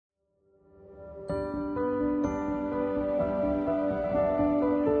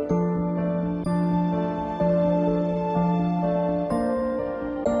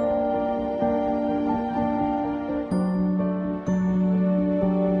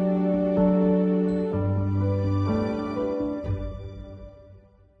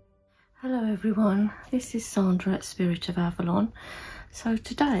everyone, this is Sandra at Spirit of Avalon. So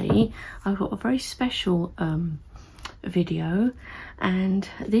today I've got a very special video, and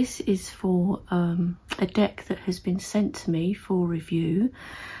this is for a deck that has been sent to me for review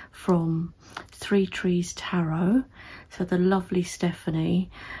from Three Trees Tarot. So the lovely Stephanie,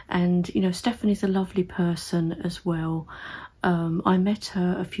 and you know, Stephanie's a lovely person as well. I met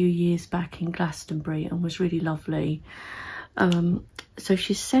her a few years back in Glastonbury and was really lovely. So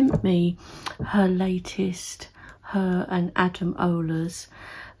she sent me her latest, her and Adam Ola's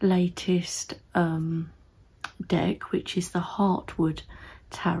latest deck, which is the Heartwood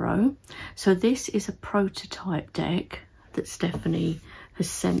Tarot. So this is a prototype deck that Stephanie has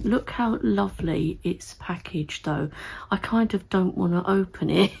sent. Look how lovely it's packaged though. I kind of don't want to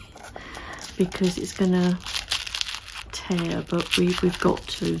open it because it's gonna tear, but we've got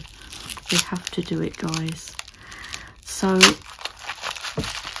to. We have to do it, guys. So,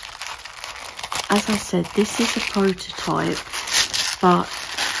 as I said, this is a prototype, but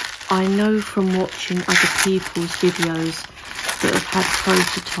I know from watching other people's videos that have had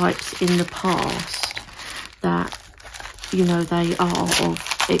prototypes in the past that, you know, they are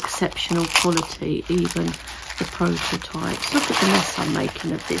of exceptional quality, even the prototypes. Look at the mess I'm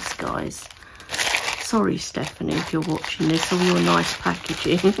making of this, guys. Sorry, Stephanie, if you're watching this, all your nice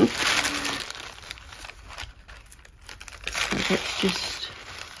packaging. Let's just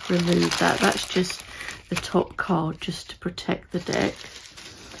remove that. That's just the top card, just to protect the deck.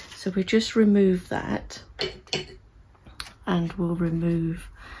 So we just remove that, and we'll remove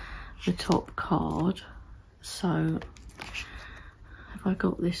the top card. So have I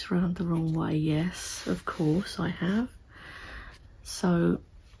got this round the wrong way? Yes, of course I have. So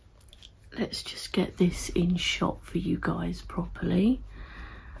let's just get this in shot for you guys properly.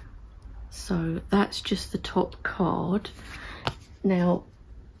 So that's just the top card. Now,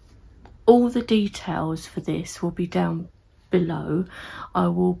 all the details for this will be down below. I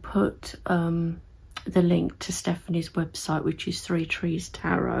will put the link to Stephanie's website, which is Three Trees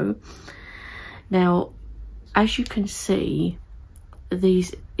Tarot. Now, as you can see,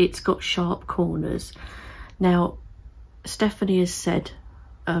 it's got sharp corners. Now, Stephanie has said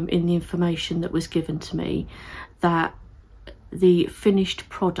in the information that was given to me that the finished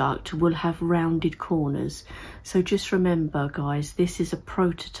product will have rounded corners. So just remember, guys, this is a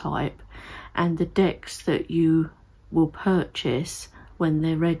prototype, and the decks that you will purchase when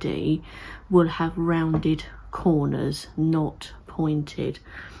they're ready will have rounded corners, not pointed,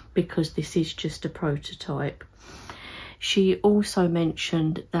 because this is just a prototype. She also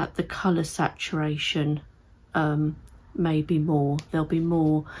mentioned that the colour saturation may be more. There'll be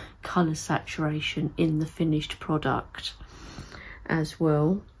more colour saturation in the finished product as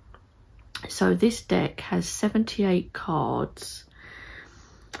well. So this deck has 78 cards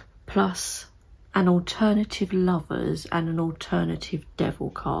plus an alternative lovers and an alternative devil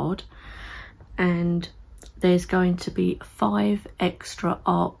card, and there's going to be 5 extra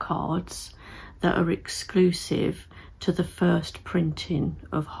art cards that are exclusive to the first printing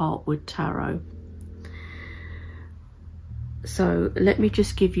of Heartwood Tarot. So let me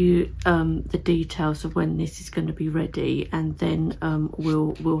just give you the details of when this is going to be ready, and then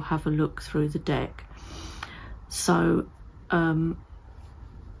we'll have a look through the deck. So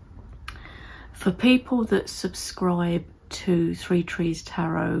for people that subscribe to Three Trees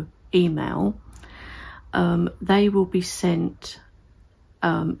Tarot email, they will be sent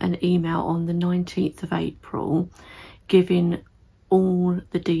an email on the 19th of April giving all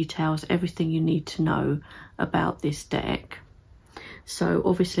the details, everything you need to know about this deck. So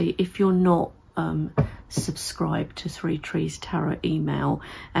obviously, if you're not subscribed to Three Trees Tarot email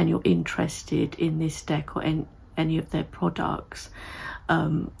and you're interested in this deck or any of their products,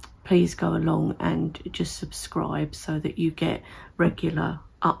 please go along and just subscribe so that you get regular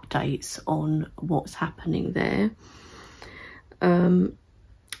updates on what's happening there.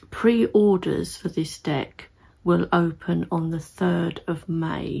 Pre-orders for this deck will open on the 3rd of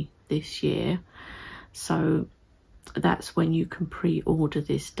May this year. So that's when you can pre-order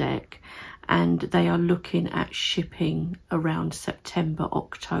this deck, and they are looking at shipping around September,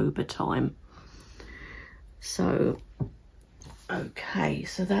 October time. So okay,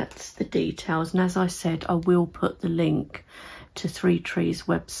 so that's the details, and as I said, I will put the link to Three Trees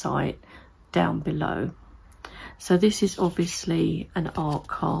website down below. So this is obviously an art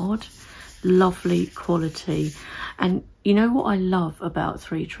card, lovely quality, and you know what I love about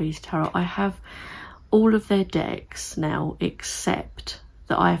Three Trees Tarot? I have all of their decks now, except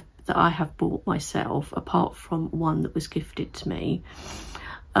that I have bought myself, apart from one that was gifted to me.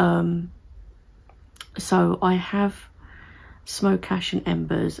 So I have Smoke, Ash and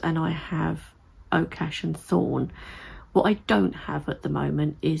Embers, and I have Oak, Ash and Thorn. What I don't have at the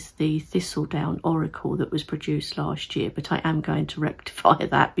moment is the Thistledown Oracle that was produced last year, but I am going to rectify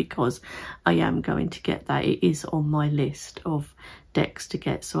that because I am going to get that. It is on my list of decks to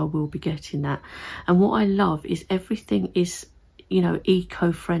get, so I will be getting that. And what I love is everything is, you know,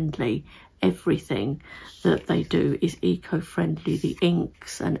 eco-friendly. Everything that they do is eco-friendly, the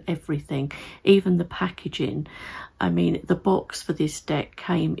inks and everything, even the packaging. I mean, the box for this deck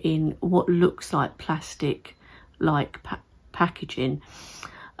came in what looks like plastic packaging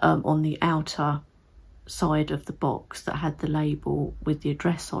on the outer side of the box that had the label with the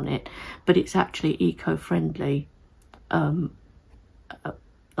address on it, but it's actually eco-friendly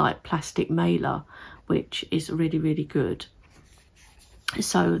like plastic mailer, which is really, really good.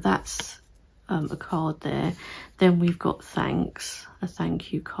 So that's a card there. Then we've got thanks, a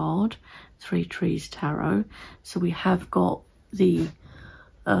thank you card, Three Trees Tarot. So we have got the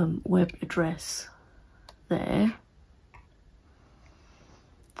web address there.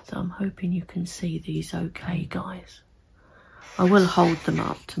 So I'm hoping you can see these okay, guys. I will hold them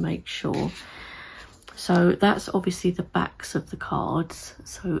up to make sure. So that's obviously the backs of the cards.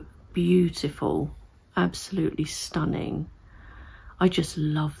 So beautiful, absolutely stunning. I just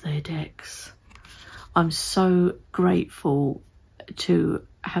love their decks. I'm so grateful to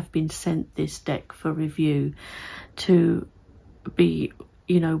have been sent this deck for review, to be,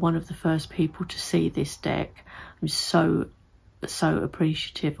 you know, one of the first people to see this deck. I'm so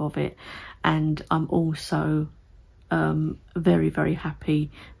appreciative of it, and I'm also very, very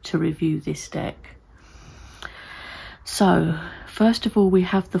happy to review this deck. So first of all, we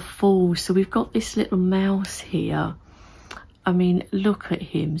have the Fool. So we've got this little mouse here. I mean, look at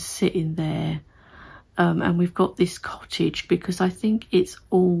him sitting there. And we've got this cottage, because I think it's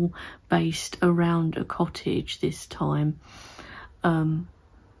all based around a cottage this time. And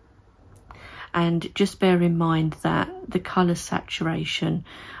just bear in mind that the colour saturation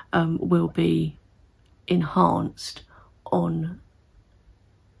will be enhanced on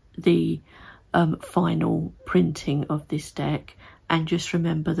the final printing of this deck. And just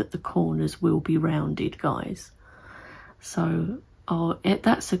remember that the corners will be rounded, guys. So, oh,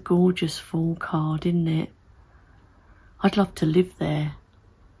 that's a gorgeous Fool card, isn't it? I'd love to live there.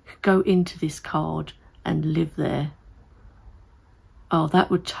 Go into this card and live there. Oh,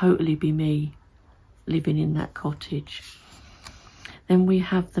 that would totally be me, living in that cottage. Then we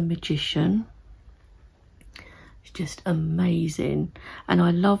have the Magician. It's just amazing. And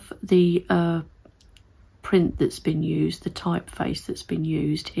I love the print that's been used, the typeface that's been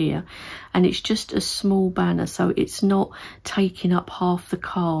used here. And it's just a small banner, so it's not taking up half the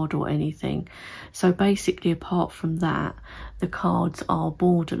card or anything. So basically, apart from that, the cards are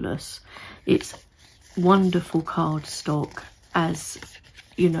borderless. It's wonderful cardstock, as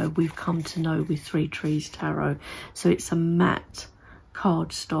you know, we've come to know with Three Trees Tarot. So it's a matte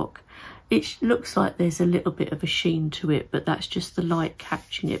cardstock. It looks like there's a little bit of a sheen to it, but that's just the light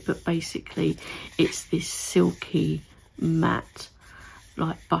catching it. But basically, it's this silky matte,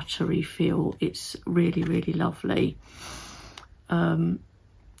 like buttery feel. It's really, really lovely.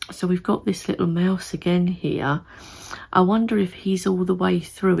 So we've got this little mouse again here. I wonder if he's all the way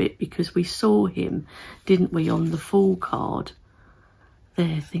through it, because we saw him, didn't we, on the Fool card.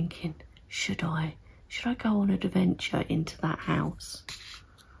 There, thinking, should I go on an adventure into that house?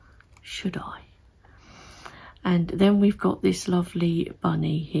 Should I? And then we've got this lovely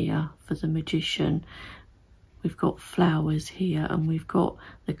bunny here for the Magician. We've got flowers here, and we've got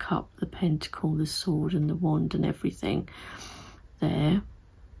the cup, the pentacle, the sword and the wand and everything there.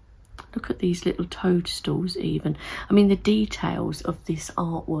 Look at these little toadstools even. I mean, the details of this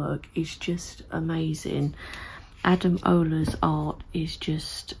artwork is just amazing. Adam Ola's art is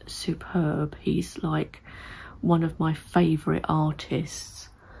just superb. He's like one of my favourite artists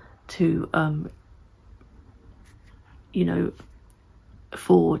to, you know,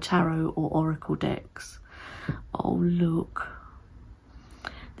 for tarot or oracle decks. Oh, look.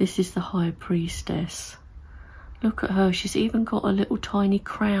 This is the High Priestess. Look at her. She's even got a little tiny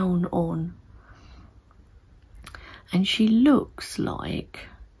crown on. And she looks like,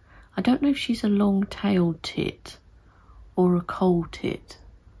 I don't know if she's a long-tailed tit or a coal tit.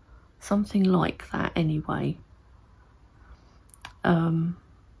 Something like that anyway.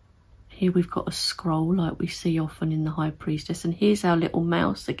 Here we've got a scroll like we see often in the High Priestess. And here's our little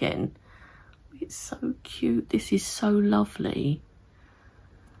mouse again. It's so cute. This is so lovely.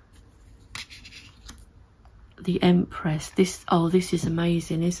 The Empress. This is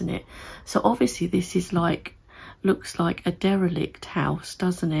amazing, isn't it? So obviously this is like looks like a derelict house,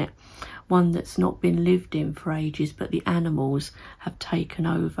 doesn't it? One that's not been lived in for ages, but the animals have taken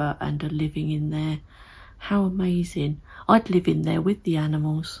over and are living in there. How amazing. I'd live in there with the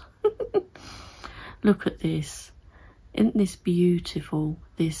animals. Look at this. Isn't this beautiful?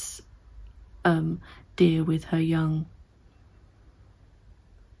 This deer with her young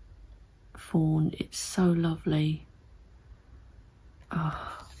fawn. It's so lovely.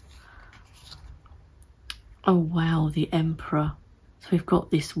 Oh wow, the emperor. So we've got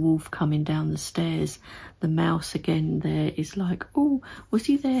this wolf coming down the stairs. The mouse again there is like, oh, was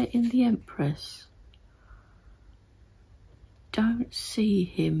he there in the empress? Don't see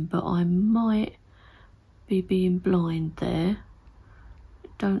him, but I might be being blind there.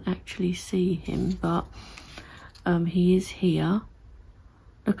 Don't actually see him, but he is here.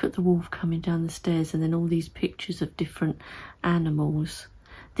 Look at the wolf coming down the stairs, and then all these pictures of different animals.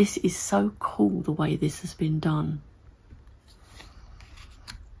 This is so cool, the way this has been done.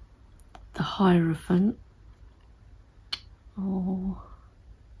 The Hierophant. Oh.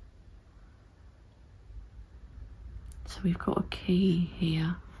 So we've got a key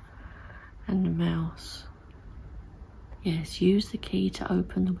here and a mouse. Yes, use the key to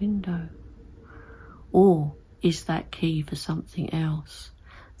open the window. Or is that key for something else?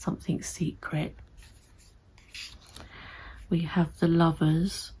 Something secret? We have the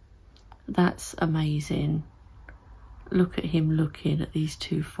lovers. That's amazing. Look at him looking at these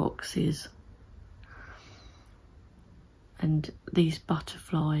two foxes. And these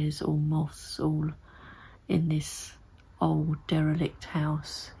butterflies or moths all in this old derelict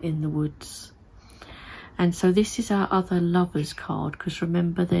house in the woods. And so this is our other lovers card, because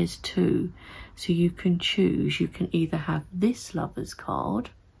remember there's two. So you can choose. You can either have this lovers card,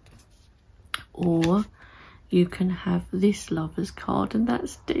 or you can have this lovers card, and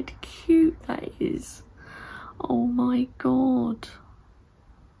that's dead cute, that is. Oh my god.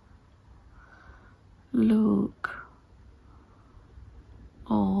 Look.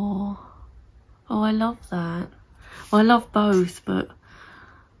 Oh, I love that. Well, I love both, but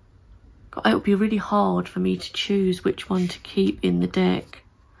God, it would be really hard for me to choose which one to keep in the deck.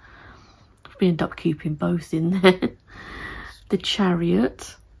 We end up keeping both in there. The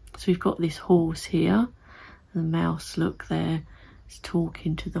Chariot. So we've got this horse here. The mouse, look there, is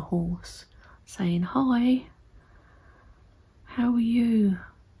talking to the horse, saying, hi, how are you?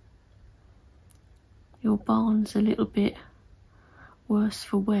 Your barn's a little bit worse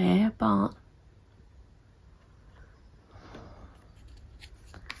for wear, but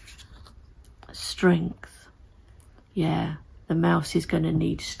strength. Yeah, the mouse is going to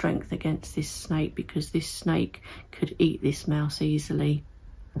need strength against this snake, because this snake could eat this mouse easily.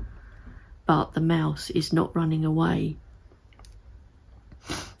 But the mouse is not running away.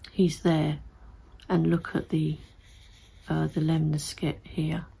 He's there. And look at the lemnisket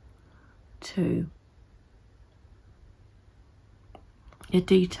here too. The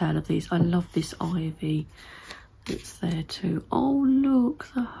detail of these. I love this ivy that's there too. Oh look,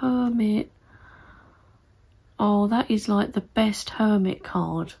 the hermit. Oh, that is like the best hermit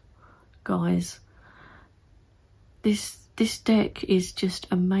card, guys. This deck is just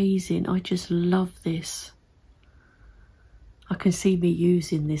amazing. I just love this. I can see me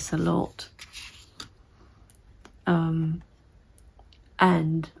using this a lot. And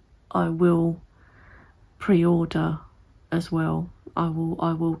I will pre-order as well. I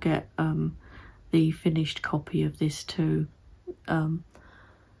will get the finished copy of this too.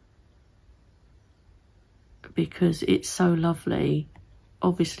 Because it's so lovely.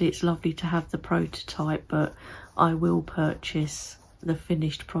 Obviously it's lovely to have the prototype, but I will purchase the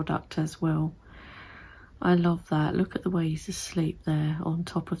finished product as well. I love that. Look at the way he's asleep there on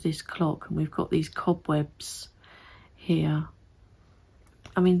top of this clock, and we've got these cobwebs here.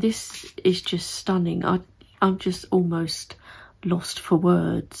 I mean, this is just stunning. I'm just almost lost for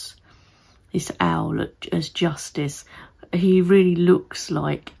words. This owl as Justice. He really looks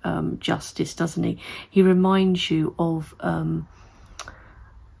like Justice, doesn't he? He reminds you of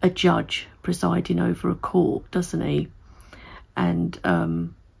a judge presiding over a court, doesn't he?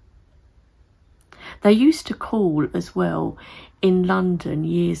 And they used to call as well in London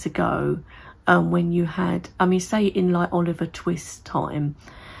years ago, when you had, I mean, say in like Oliver Twist time,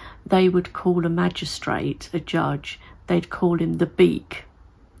 they would call a magistrate, a judge, they'd call him the Beak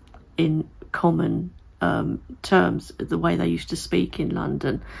in common terms, the way they used to speak in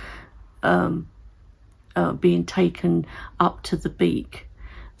London, being taken up to the beak.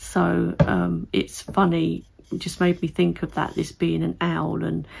 So it's funny, it just made me think of that, this being an owl,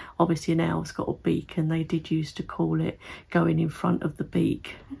 and obviously an owl's got a beak, and they did used to call it going in front of the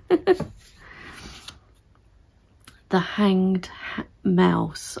beak. The hanged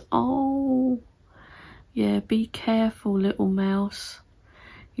mouse. Oh, yeah, be careful, little mouse.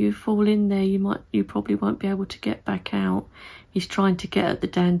 You fall in there, you probably won't be able to get back out. He's trying to get at the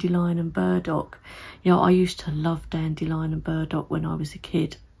dandelion and burdock. You know, I used to love dandelion and burdock when I was a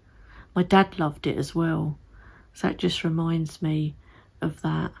kid. My dad loved it as well. So that just reminds me of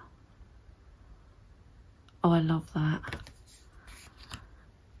that. Oh, I love that.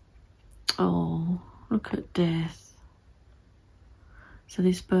 Oh, look at death. So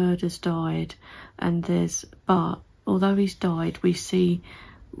this bird has died, and but although he's died, we see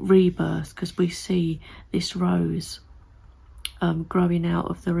rebirth, because we see this rose growing out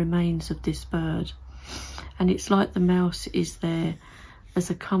of the remains of this bird. And it's like the mouse is there as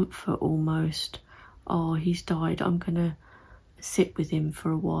a comfort almost. Oh, he's died. I'm going to sit with him for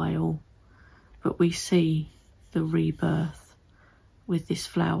a while. But we see the rebirth with this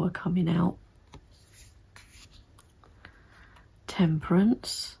flower coming out.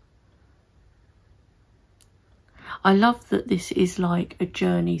 Temperance. I love that this is like a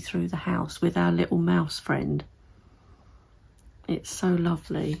journey through the house with our little mouse friend. It's so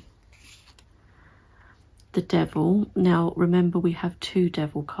lovely. The devil. Now remember, we have 2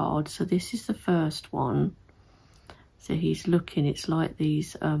 devil cards, so this is the first one. So he's looking, it's like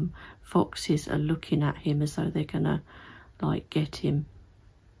these foxes are looking at him as though they're gonna like get him.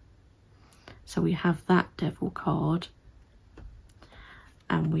 So we have that devil card,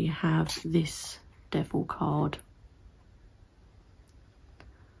 and we have this devil card.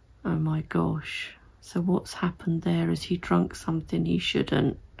 Oh my gosh. So what's happened there is he drunk something he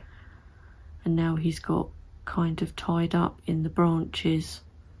shouldn't, and now he's got kind of tied up in the branches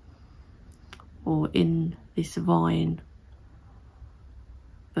or in this vine,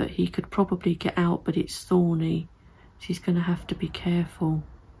 but he could probably get out, but it's thorny, so he's going to have to be careful.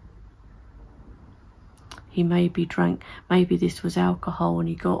 He maybe drank, maybe this was alcohol, and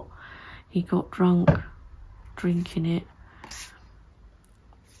he got drunk drinking it.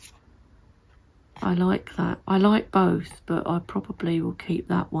 I like that. I like both, but I probably will keep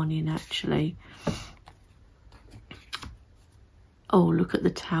that one in actually. Oh, look at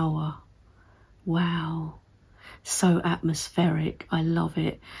the tower. Wow. So atmospheric. I love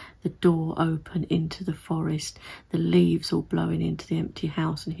it. The door open into the forest. The leaves all blowing into the empty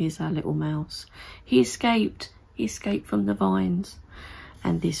house. And here's our little mouse. He escaped. He escaped from the vines.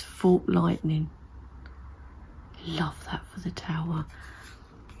 And this forked lightning. Love that for the tower.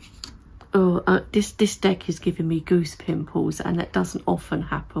 Oh, this deck is giving me goose pimples, and that doesn't often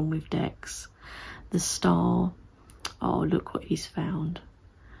happen with decks. The star. Oh, look what he's found.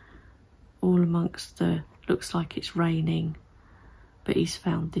 All amongst the, looks like it's raining, but he's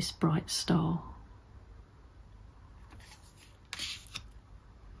found this bright star.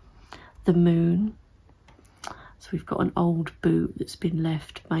 The moon. So we've got an old boot that's been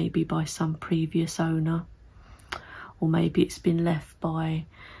left maybe by some previous owner, or maybe it's been left by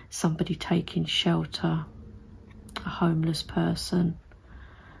somebody taking shelter, a homeless person.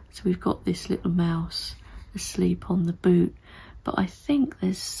 So we've got this little mouse asleep on the boot, but I think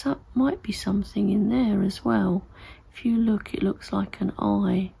there's might be something in there as well. If you look, it looks like an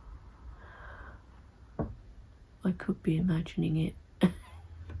eye. I could be imagining it. But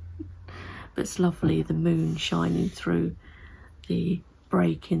it's lovely, the moon shining through the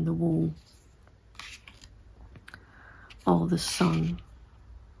break in the wall. Oh, the sun.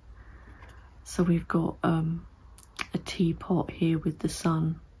 So we've got a teapot here with the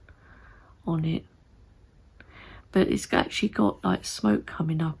sun on it, but it's actually got like smoke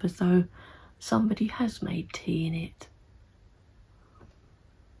coming up as though somebody has made tea in it.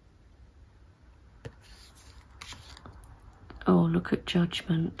 Oh, look at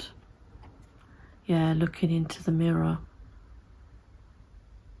Judgment. Yeah, looking into the mirror.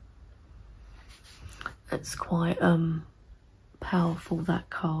 It's quite powerful, that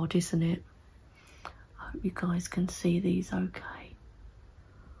card, isn't it? I hope you guys can see these okay.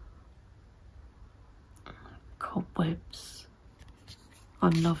 Cobwebs.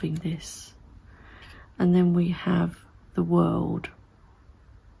 I'm loving this. And then we have the world.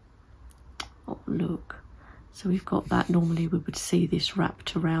 Oh, look. So we've got that. Normally we would see this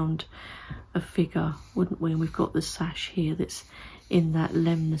wrapped around a figure, wouldn't we? And we've got the sash here that's in that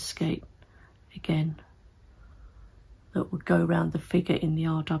lemniscate again, that would go around the figure in the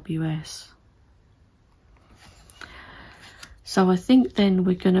RWS. So I think then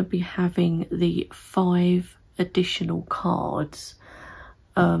we're going to be having the 5 additional cards.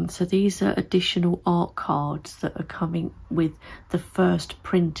 So these are additional art cards that are coming with the first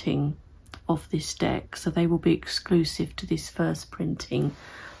printing of this deck. So they will be exclusive to this first printing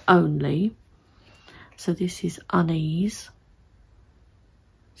only. So this is unease.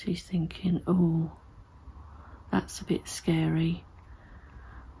 She's thinking, oh, that's a bit scary.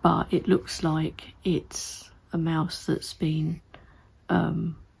 But it looks like it's a mouse that's been,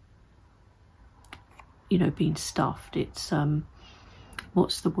 you know, been stuffed. It's,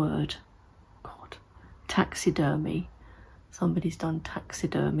 what's the word? God, taxidermy. Somebody's done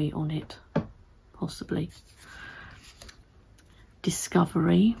taxidermy on it, possibly.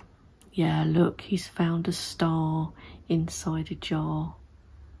 Discovery. Yeah, look, he's found a star inside a jar.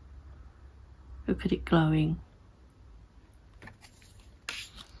 Look at it glowing.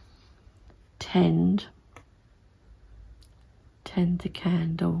 Tend the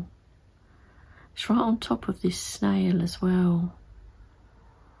candle. It's right on top of this snail as well.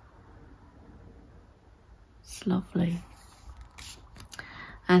 It's lovely.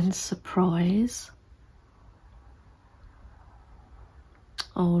 And surprise.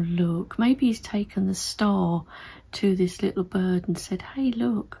 Oh look, maybe he's taken the star to this little bird and said, hey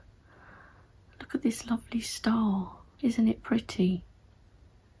look at this lovely star, isn't it pretty?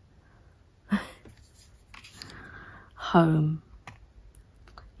 Home.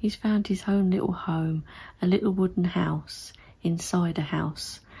 He's found his own little home, a little wooden house inside a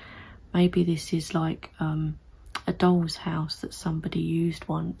house. Maybe this is like a doll's house that somebody used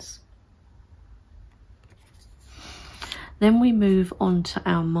once. Then we move on to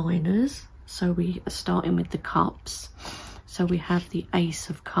our minors. So we are starting with the cups. So we have the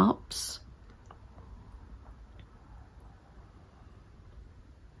Ace of Cups.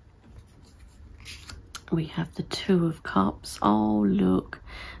 We have the Two of Cups. Oh, look,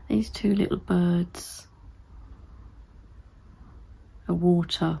 these two little birds. A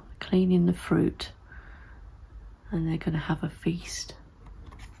water, cleaning the fruit. And they're going to have a feast.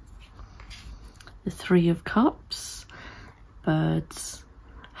 The Three of Cups. Birds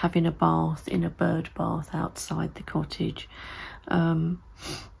having a bath in a bird bath outside the cottage. My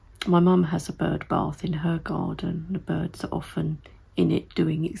mum has a bird bath in her garden. The birds are often in it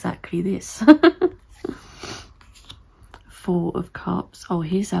doing exactly this. Four of Cups. Oh,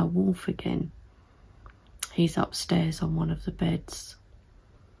 here's our wolf again. He's upstairs on one of the beds.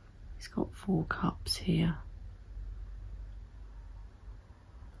 He's got 4 cups here.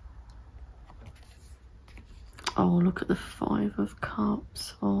 Oh, look at the 5 of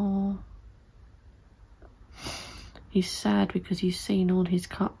Cups. Oh, he's sad because he's seen all his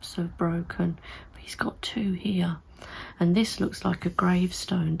cups have broken, but he's got 2 here. And this looks like a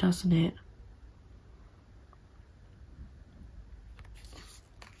gravestone, doesn't it?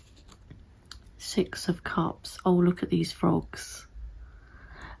 6 of Cups. Oh, look at these frogs.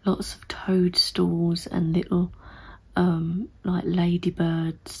 Lots of toadstools and little like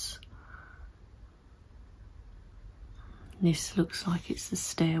ladybirds. This looks like it's the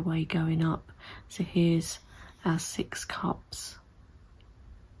stairway going up. So here's our 6 cups.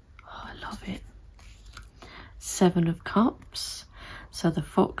 Oh, I love it. 7 of Cups. So the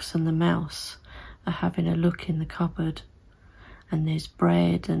fox and the mouse are having a look in the cupboard. And there's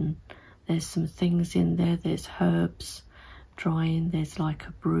bread and there's some things in there. There's herbs drying. There's like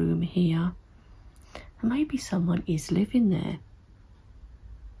a broom here. And maybe someone is living there.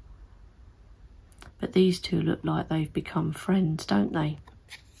 But these two look like they've become friends, don't they?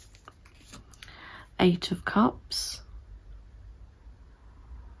 8 of Cups.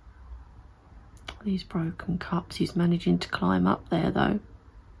 These broken cups. He's managing to climb up there, though.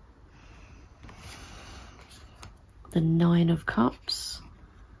 The 9 of Cups.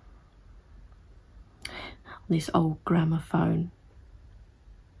 This old gramophone.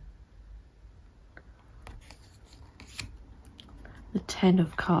 The 10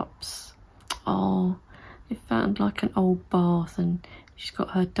 of Cups. Oh, they found like an old bath and she's got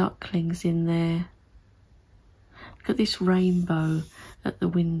her ducklings in there. Look at this rainbow at the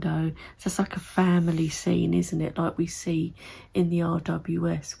window. So it's like a family scene, isn't it? Like we see in the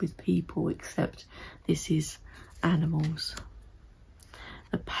RWS with people, except this is animals.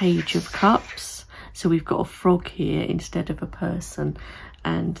 The Page of Cups. So we've got a frog here instead of a person,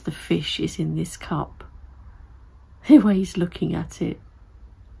 and the fish is in this cup. The way he's looking at it.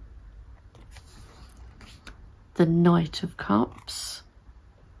 The Knight of Cups.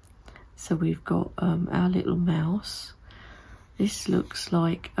 So we've got our little mouse. This looks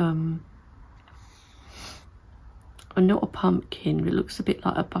like not a pumpkin. It looks a bit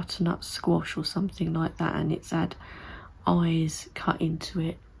like a butternut squash or something like that, and it's had eyes cut into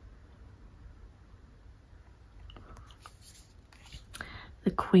it.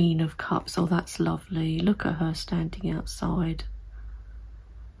 The Queen of Cups. Oh, that's lovely. Look at her standing outside.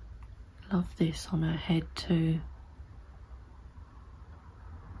 Love this on her head too.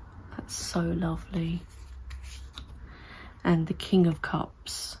 That's so lovely. And the King of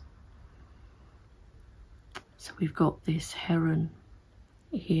Cups. So we've got this heron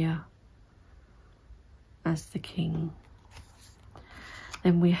here as the king.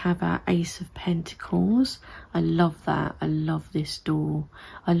 Then we have our Ace of Pentacles. I love that. I love this door.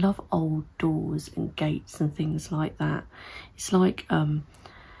 I love old doors and gates and things like that. It's like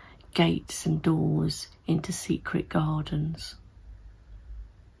gates and doors into secret gardens.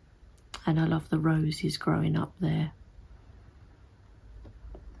 And I love the roses growing up there.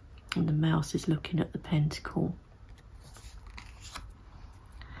 And the mouse is looking at the pentacle.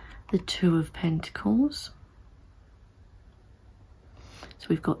 The Two of Pentacles. So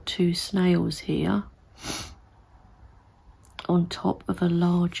we've got two snails here on top of a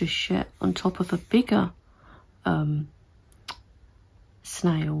larger shell, on top of a bigger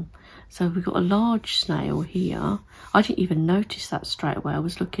snail. So we've got a large snail here. I didn't even notice that straight away. I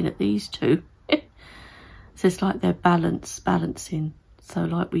was looking at these two. So it's like they're balancing. So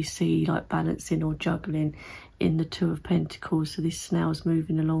like we see like balancing or juggling in the Two of Pentacles. So this snail's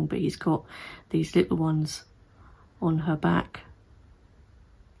moving along, but he's got these little ones on her back.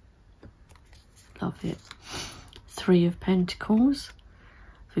 Love it. Three of Pentacles.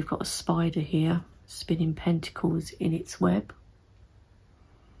 So we've got a spider here spinning pentacles in its web.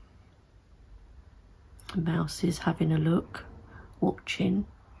 The mouse is having a look, watching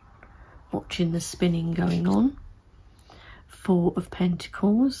the spinning going on. Four of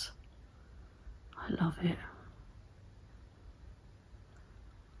Pentacles. I love it.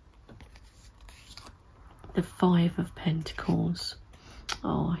 The Five of Pentacles.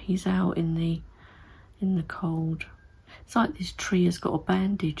 Oh, he's out in the cold. It's like this tree has got a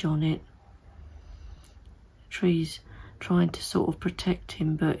bandage on it. The tree's trying to sort of protect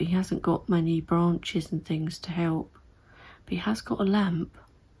him, but he hasn't got many branches and things to help. But he has got a lamp.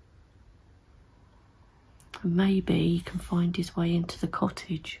 And maybe he can find his way into the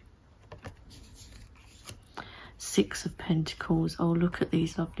cottage. Six of Pentacles. Oh, look at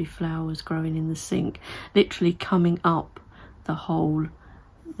these lovely flowers growing in the sink. Literally coming up the hole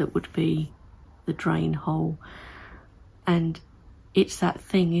that would be the drain hole. And it's that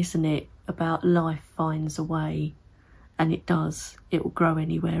thing, isn't it, about life finds a way. And it does. It will grow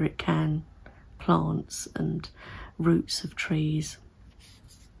anywhere it can. Plants and roots of trees.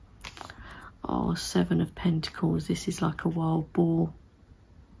 Oh, Seven of Pentacles. This is like a wild boar.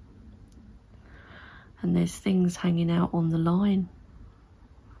 And there's things hanging out on the line.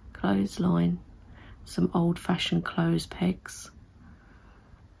 Clothesline. Some old-fashioned clothes pegs.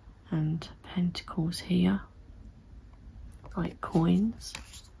 And pentacles here. Like coins.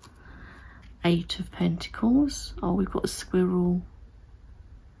 Eight of Pentacles. Oh, we've got a squirrel.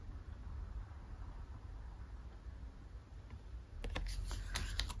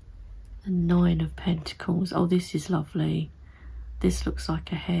 And Nine of Pentacles. Oh, this is lovely. This looks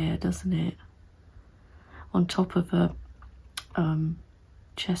like a hare, doesn't it? On top of a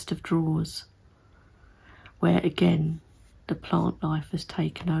chest of drawers. Where, again, the plant life has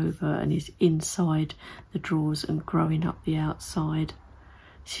taken over and is inside the drawers and growing up the outside.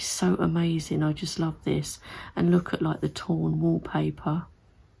 This is so amazing. I just love this. And look at like the torn wallpaper.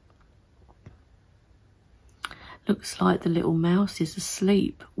 Looks like the little mouse is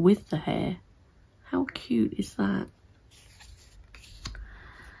asleep with the hare. How cute is that?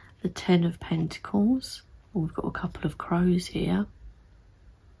 The Ten of Pentacles. Oh, we've got a couple of crows here.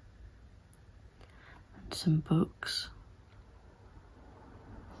 And some books.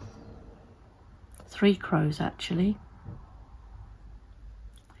 3 crows actually.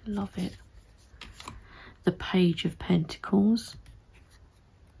 I love it. The Page of Pentacles.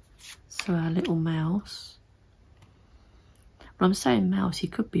 So our little mouse. When I'm saying mouse, he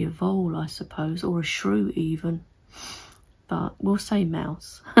could be a vole, I suppose, or a shrew even. But we'll say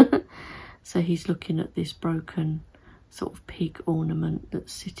mouse. So he's looking at this broken sort of pig ornament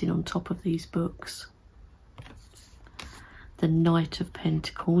that's sitting on top of these books. The Knight of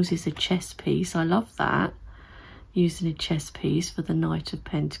Pentacles is a chess piece. I love that. Using a chess piece for the Knight of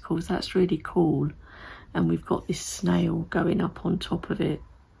Pentacles. That's really cool. And we've got this snail going up on top of it.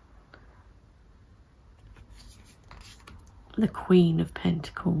 The Queen of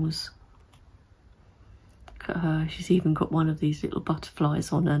Pentacles. Look at her. She's even got one of these little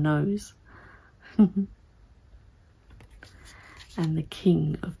butterflies on her nose. And the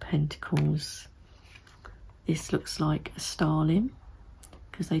King of Pentacles. This looks like a starling,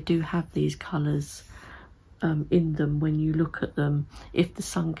 because they do have these colours in them when you look at them, if the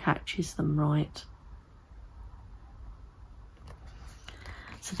sun catches them right.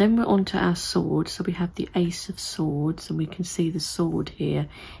 So then we're on to our sword. So we have the Ace of Swords, and we can see the sword here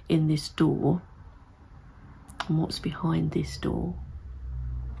in this door. And what's behind this door?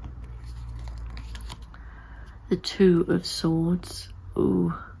 The Two of Swords.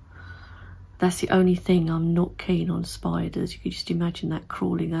 Ooh, that's the only thing I'm not keen on spiders. You can just imagine that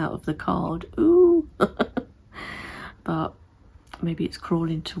crawling out of the card. Ooh. But maybe it's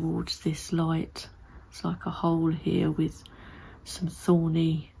crawling towards this light. It's like a hole here with some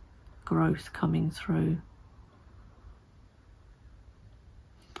thorny growth coming through.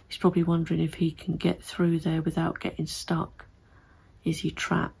 He's probably wondering if he can get through there without getting stuck. Is he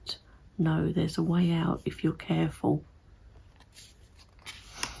trapped? No, there's a way out if you're careful.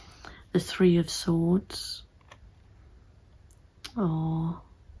 The Three of Swords. Oh,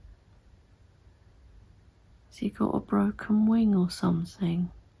 has he got a broken wing or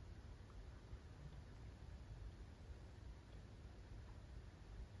something?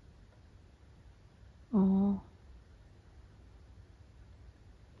 Oh.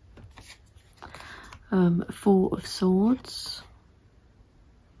 Four of Swords.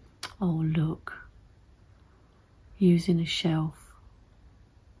 Oh, look. Using a shelf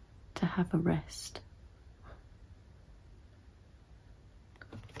to have a rest.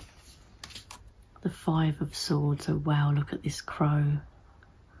 The Five of Swords. Oh, wow, look at this crow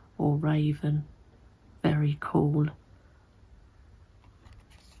or raven. Very cool.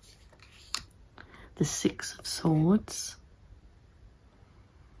 The Six of Swords.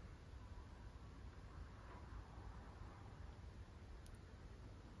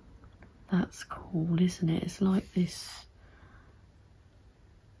 That's cool, isn't it? It's like this.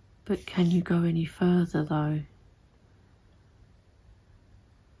 But can you go any further though?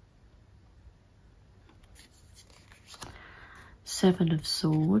 Seven of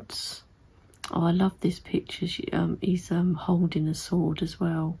Swords. Oh, I love this picture. He's holding a sword as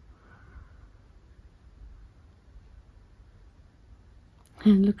well.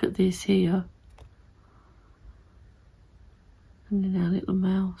 And look at this here. And then our little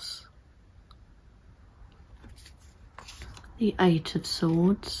mouse. The Eight of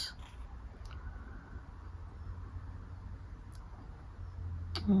Swords.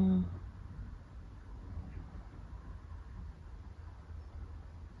 Oh.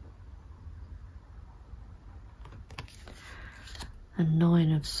 The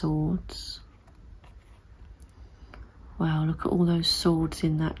Nine of Swords. Wow, look at all those swords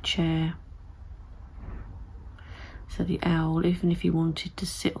in that chair. So the owl, even if he wanted to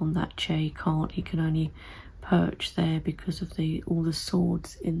sit on that chair, he can't. He can only perch there because of all the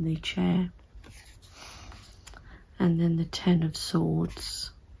swords in the chair. And then the Ten of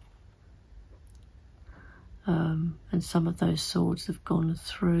Swords. And some of those swords have gone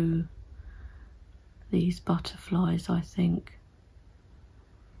through these butterflies, I think.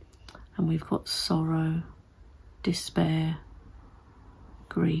 And we've got sorrow, despair,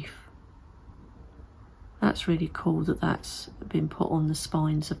 grief. That's really cool that that's been put on the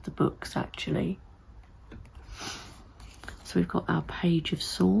spines of the books, actually. So we've got our Page of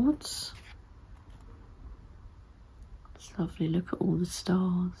Swords. It's lovely. Look at all the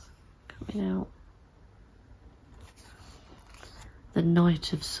stars coming out. The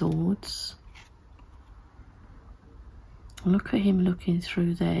Knight of Swords. Look at him looking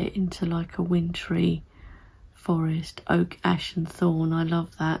through there into like a wintry forest. Oak, ash and thorn. I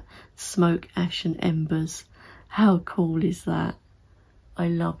love that. Smoke, ash and embers. How cool is that? I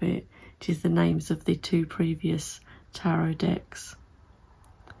love it. It is the names of the two previous tarot decks.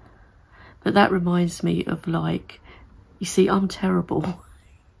 But that reminds me of, like, you see, I'm terrible.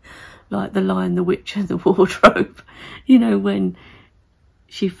 Like the Lion, the Witch and the Wardrobe. You know, when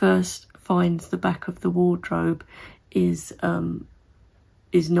she first finds the back of the wardrobe is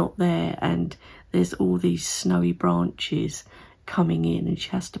not there, and there's all these snowy branches coming in, and she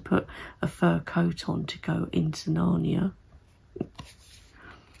has to put a fur coat on to go into Narnia.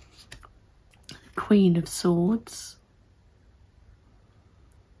 Queen of Swords.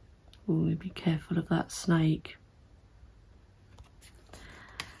 Oh, be careful of that snake.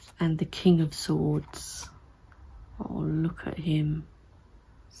 And the King of Swords. Oh, look at him.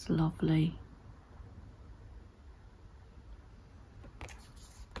 It's lovely.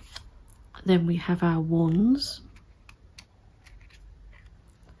 Then we have our wands.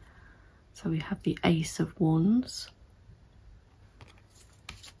 So we have the Ace of Wands.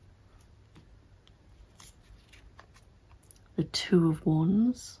 The Two of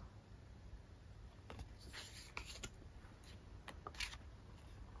Wands.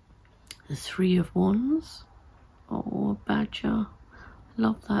 The Three of Wands. Oh, a badger.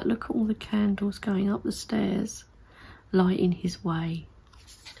 Love that. Look at all the candles going up the stairs, lighting his way.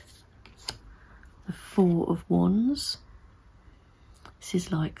 The Four of Wands. This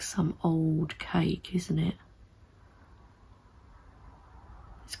is like some old cake, isn't it?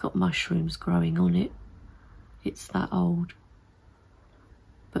 It's got mushrooms growing on it. It's that old.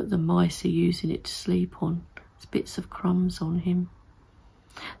 But the mice are using it to sleep on. There's bits of crumbs on him.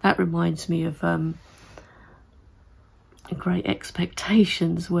 That reminds me of Great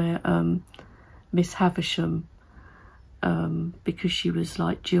Expectations, where Miss Havisham, because she was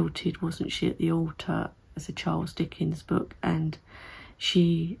like jilted, wasn't she, at the altar, as a Charles Dickens book, and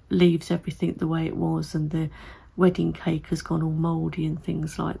she leaves everything the way it was, and the wedding cake has gone all mouldy and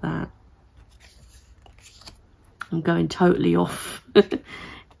things like that. I'm going totally off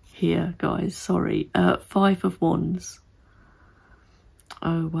here, guys, sorry. Five of Wands.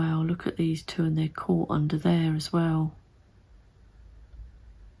 Oh wow, look at these two, and they're caught under there as well.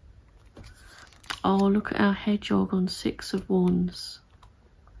 Oh, look at our hedgehog on Six of Wands.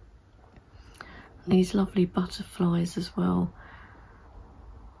 And these lovely butterflies as well.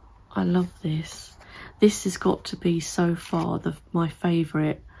 I love this. This has got to be so far my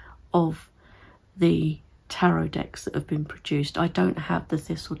favourite of the tarot decks that have been produced. I don't have the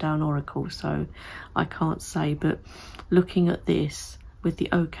Thistledown Oracle, so I can't say, but looking at this with the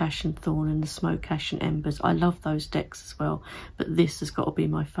Oak Ash and Thorn and the Smoke Ash and Embers, I love those decks as well, but this has got to be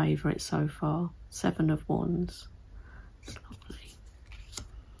my favourite so far. Seven of Wands. It's lovely.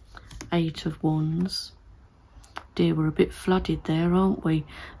 Eight of Wands. Dear, we're a bit flooded there, aren't we?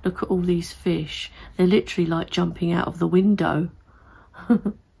 Look at all these fish. They're literally like jumping out of the window.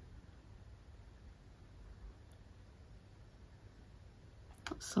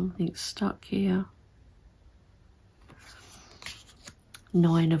 Something stuck here.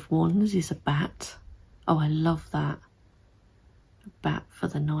 Nine of Wands is a bat. Oh, I love that. A bat for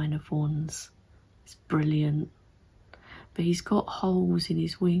the Nine of Wands. It's brilliant. But he's got holes in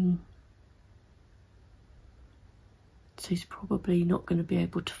his wing. So he's probably not going to be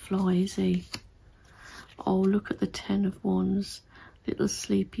able to fly, is he? Oh, look at the Ten of Wands. Little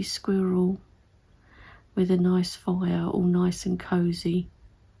sleepy squirrel with a nice fire, all nice and cosy.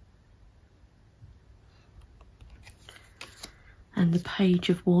 And the Page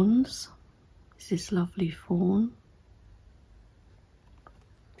of Wands is this lovely fawn.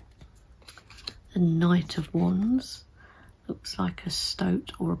 The Knight of Wands looks like a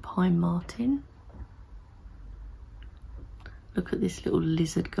stoat or a pine marten. Look at this little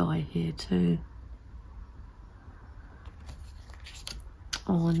lizard guy here too.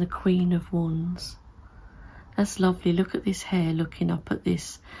 Oh, and the Queen of Wands. That's lovely. Look at this hair looking up at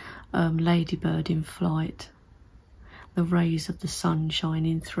this ladybird in flight. The rays of the sun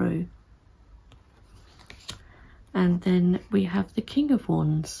shining through. And then we have the King of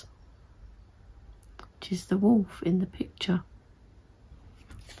Wands, which is the wolf in the picture.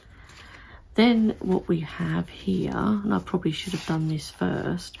 Then what we have here, and I probably should have done this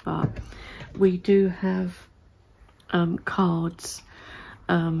first, but we do have cards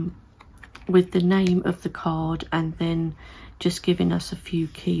with the name of the card and then just giving us a few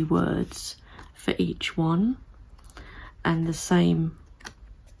keywords for each one. And the same,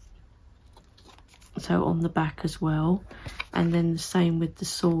 so on the back as well. And then the same with the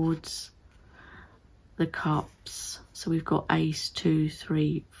swords, the cups. So we've got Ace, 2,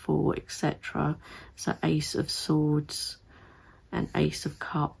 3, 4, etc. So Ace of Swords and Ace of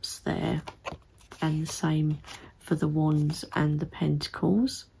Cups there. And the same for the Wands and the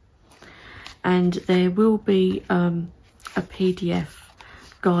Pentacles. And there will be a PDF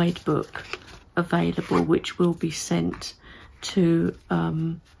guidebook available, which will be sent to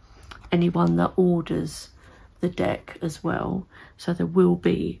anyone that orders the deck as well. So there will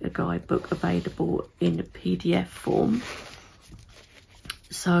be a guidebook available in a PDF form.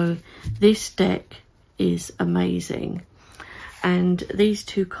 So this deck is amazing, and these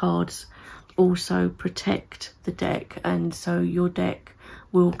two cards also protect the deck, and so your deck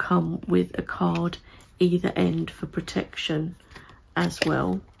will come with a card either end for protection as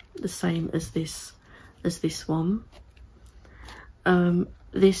well, the same as this one.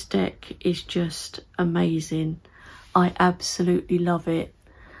 This deck is just amazing. I absolutely love it.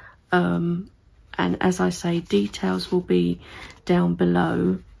 And as I say, details will be down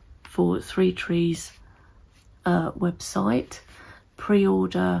below for Three Trees website.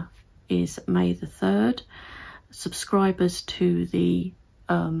 Pre-order is May the 3rd. Subscribers to the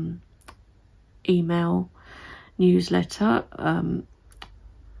email newsletter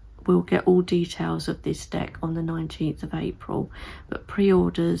we'll get all details of this deck on the 19th of April, but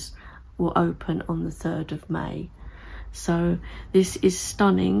pre-orders will open on the 3rd of May. So this is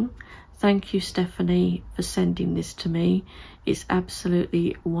stunning thank you, Stephanie, for sending this to me. It's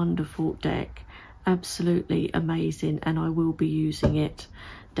absolutely wonderful deck, absolutely amazing, and I will be using it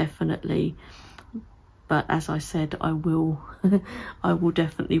definitely. But as I said, I will I will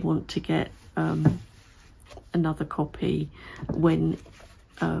definitely want to get another copy when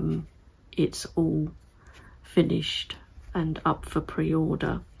it's all finished and up for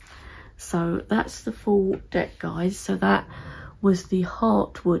pre-order. So that's the full deck, guys. So that was the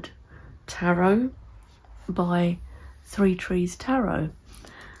Heartwood Tarot by Three Trees Tarot,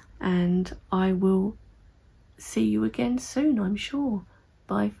 and I will see you again soon, I'm sure.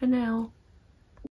 Bye for now.